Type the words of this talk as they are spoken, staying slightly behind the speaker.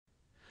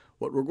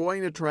What we're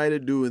going to try to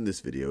do in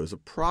this video is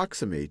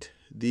approximate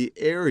the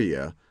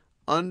area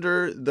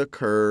under the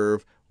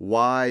curve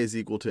y is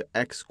equal to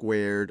x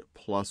squared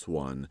plus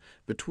 1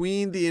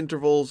 between the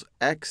intervals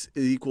x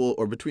equals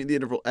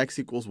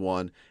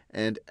 1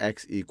 and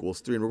x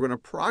equals 3. And we're going to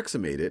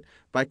approximate it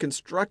by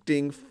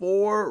constructing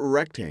 4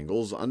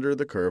 rectangles under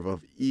the curve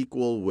of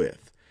equal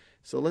width.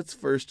 So let's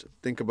first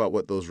think about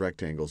what those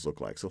rectangles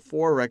look like. So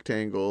 4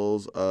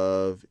 rectangles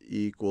of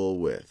equal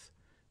width.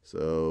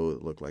 So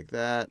look like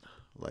that,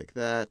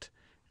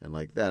 and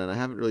like that. And I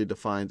haven't really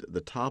defined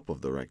the top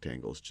of the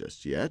rectangles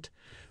just yet.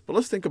 But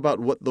let's think about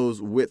what those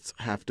widths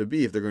have to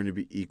be if they're going to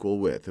be equal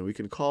width. And we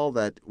can call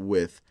that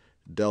width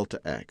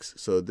delta x.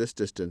 So this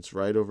distance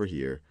right over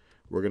here,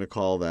 we're going to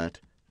call that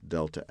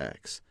delta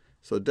x.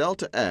 So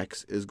delta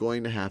x is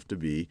going to have to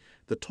be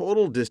the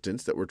total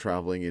distance that we're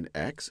traveling in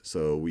x.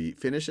 So we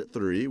finish at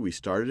 3, we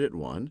started at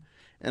 1,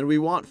 and we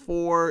want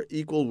 4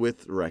 equal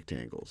width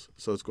rectangles.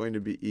 So it's going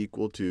to be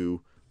equal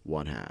to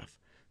 1/2.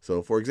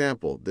 So for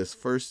example, this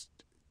first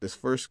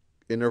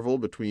interval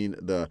between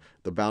the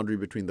boundary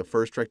between the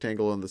first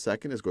rectangle and the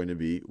second is going to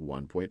be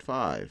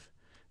 1.5.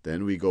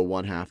 Then we go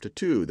 1/2 to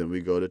 2. Then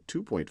we go to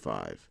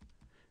 2.5.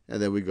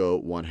 And then we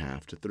go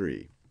 1/2 to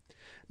 3.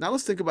 Now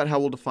let's think about how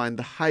we'll define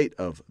the height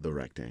of the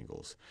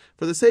rectangles.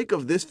 For the sake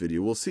of this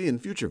video, we'll see in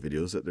future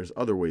videos that there's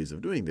other ways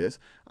of doing this.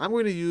 I'm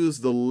going to use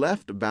the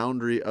left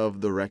boundary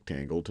of the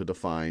rectangle to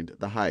define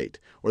the height.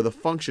 Or the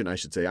function, I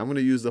should say. I'm going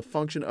to use the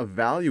function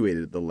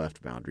evaluated at the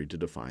left boundary to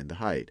define the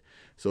height.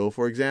 So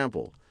for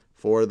example,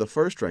 for the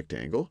first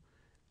rectangle,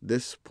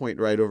 this point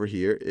right over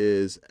here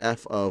is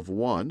f of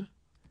 1.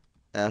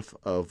 And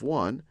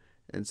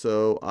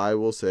so I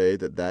will say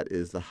that that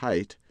is the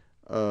height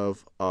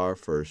of our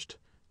first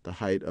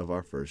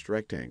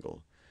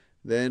rectangle.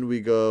 Then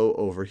we go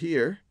over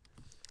here,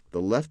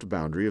 the left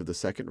boundary of the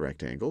second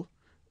rectangle.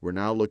 We're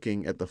now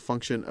looking at the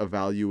function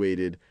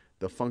evaluated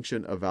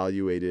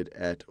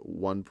at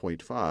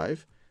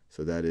 1.5.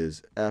 So that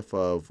is f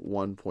of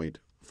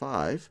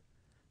 1.5.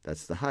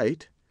 That's the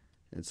height.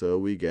 And so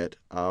we get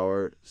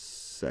our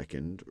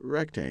second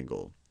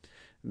rectangle.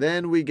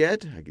 Then we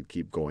get, I could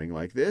keep going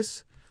like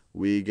this,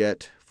 we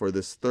get for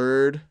this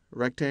third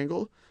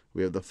rectangle,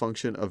 we have the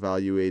function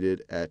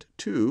evaluated at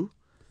 2.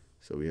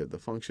 So we have the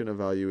function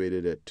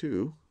evaluated at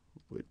 2.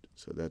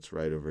 So that's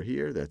right over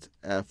here. That's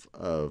f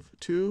of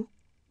 2.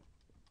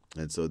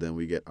 And so then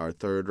we get our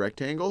third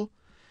rectangle.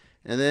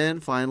 And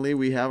then finally,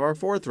 we have our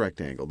fourth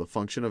rectangle, the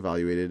function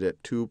evaluated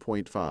at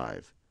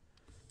 2.5.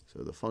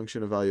 So the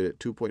function evaluated at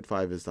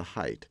 2.5 is the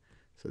height.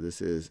 So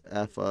this is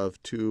f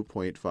of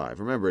 2.5.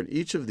 Remember, in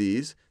each of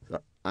these,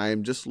 I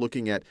am just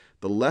looking at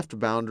the left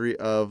boundary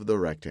of the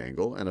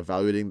rectangle and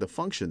evaluating the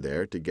function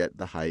there to get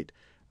the height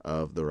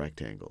of the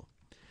rectangle.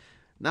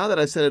 Now that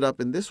I set it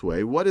up in this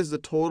way, what is the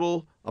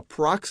total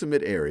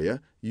approximate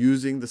area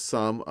using the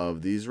sum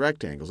of these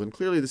rectangles? And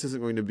clearly, this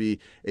isn't going to be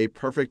a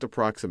perfect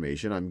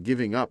approximation. I'm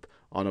giving up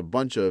on a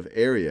bunch of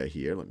area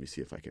here. Let me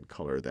see if I can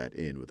color that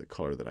in with a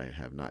color that I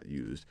have not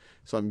used.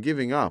 So I'm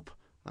giving up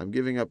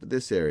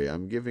this area.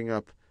 I'm giving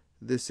up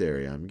this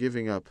area. I'm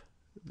giving up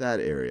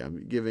that area.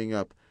 I'm giving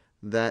up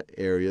that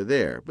area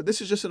there. But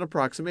this is just an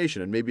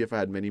approximation. And maybe if I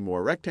had many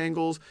more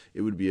rectangles, it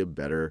would be a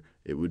better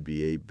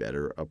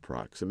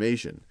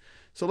approximation.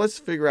 So let's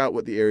figure out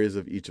what the areas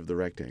of each of the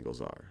rectangles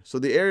are. So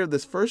the area of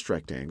this first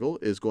rectangle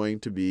is going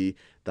to be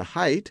the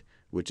height,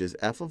 which is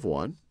f of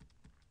 1,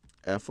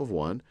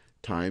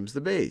 times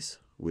the base,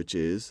 which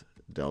is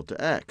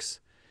delta x.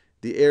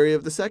 The area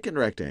of the second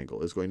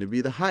rectangle is going to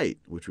be the height,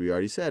 which we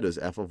already said is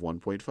f of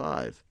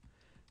 1.5.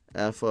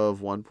 f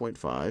of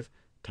 1.5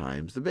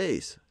 times the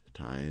base,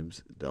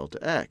 times delta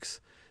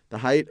x. The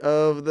height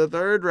of the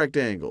third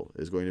rectangle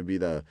is going to be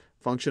the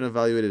function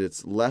evaluated at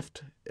its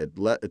left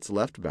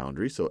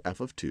boundary, so f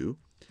of 2.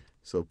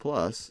 So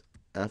plus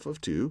f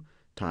of 2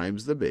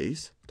 times the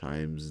base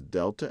times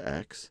delta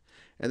x.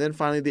 And then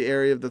finally, the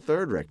area of the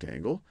third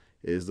rectangle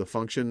is the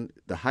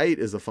height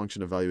is the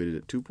function evaluated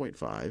at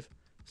 2.5.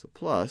 So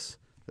plus,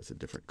 that's a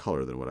different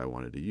color than what I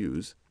wanted to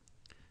use.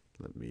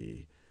 I want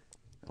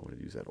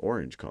to use that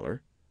orange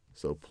color.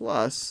 So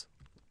plus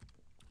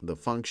the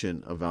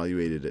function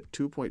evaluated at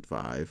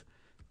 2.5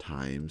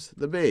 times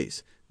the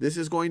base. This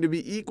is going to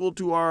be equal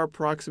to our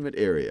approximate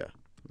area.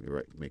 Let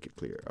me make it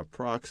clear.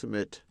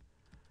 Approximate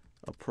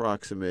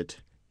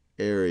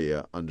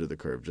area under the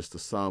curve, just the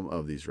sum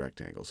of these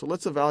rectangles. So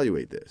let's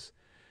evaluate this.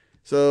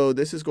 So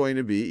this is going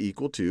to be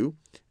equal to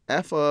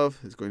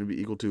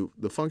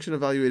the function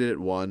evaluated at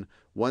 1.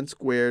 1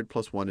 squared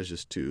plus 1 is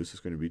just 2. So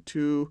it's going to be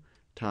 2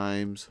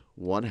 times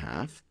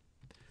 1/2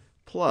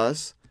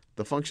 plus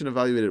the function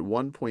evaluated at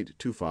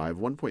 1.25.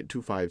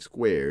 1.25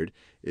 squared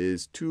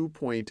is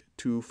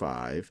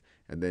 2.25.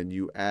 And then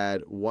you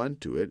add 1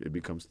 to it, it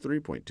becomes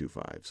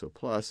 3.25. So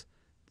plus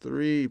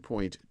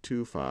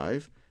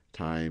 3.25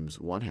 times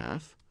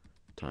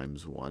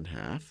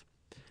 1/2.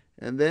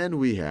 And then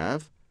we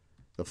have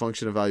the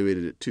function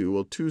evaluated at 2.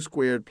 Well, 2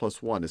 squared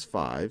plus 1 is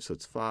 5. So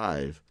it's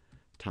 5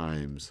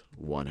 times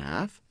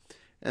 1/2.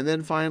 And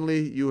then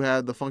finally, you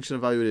have the function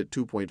evaluated at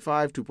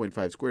 2.5.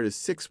 2.5 squared is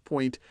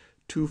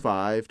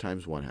 6.25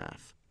 times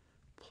 1/2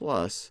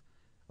 plus,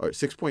 or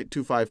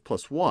 6.25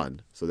 plus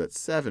 1, so that's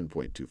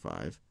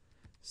 7.25.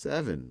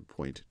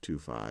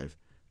 7.25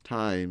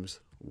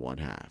 times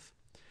 1/2.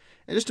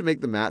 And just to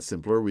make the math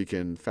simpler, we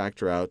can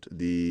factor out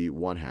the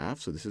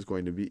 1/2. So this is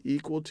going to be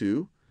equal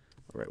to,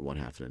 all right,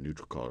 1/2 in a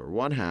neutral color,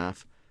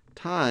 1/2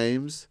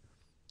 times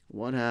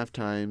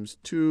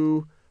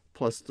 2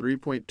 plus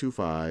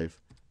 3.25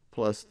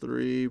 plus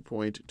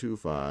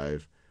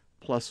 3.25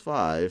 plus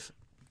 5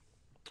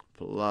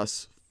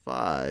 plus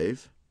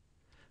 5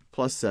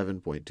 plus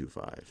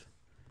 7.25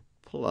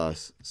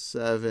 plus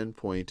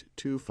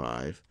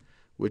 7.25,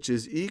 which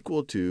is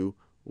equal to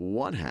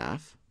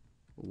 1/2.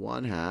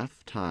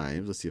 1/2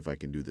 times, let's see if I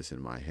can do this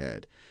in my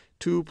head.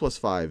 2 plus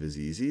 5 is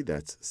easy,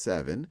 that's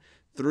 7.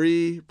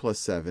 3 plus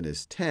 7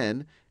 is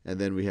 10. And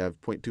then we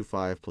have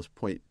 0.25 plus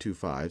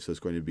 0.25, so it's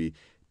going to be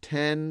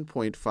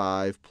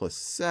 10.5 plus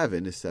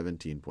 7 is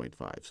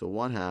 17.5. So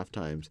 1/2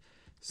 times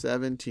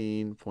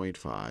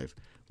 17.5,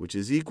 which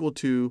is equal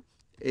to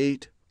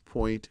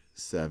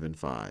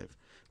 8.75,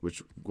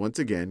 which once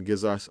again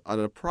gives us an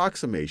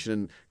approximation.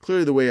 And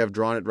clearly the way I've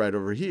drawn it right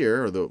over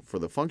here, or for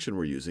the function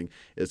we're using,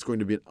 it's going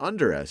to be an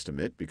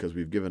underestimate because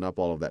we've given up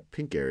all of that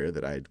pink area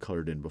that I had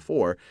colored in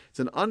before. It's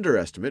an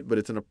underestimate, but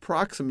it's an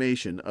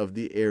approximation of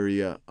the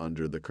area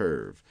under the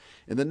curve.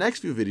 In the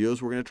next few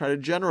videos, we're going to try to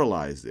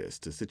generalize this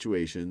to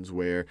situations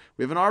where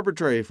we have an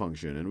arbitrary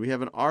function and we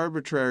have an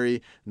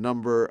arbitrary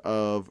number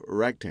of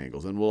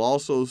rectangles. And we'll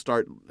also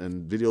start,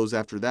 in videos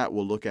after that,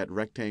 we'll look at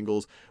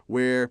rectangles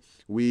where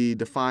we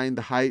define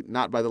the height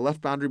not by the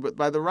left boundary, but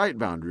by the right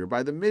boundary or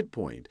by the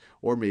midpoint.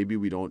 Or maybe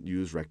we don't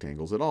use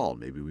rectangles at all.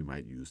 Maybe we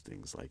might use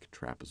things like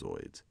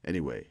trapezoids.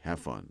 Anyway,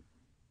 have fun.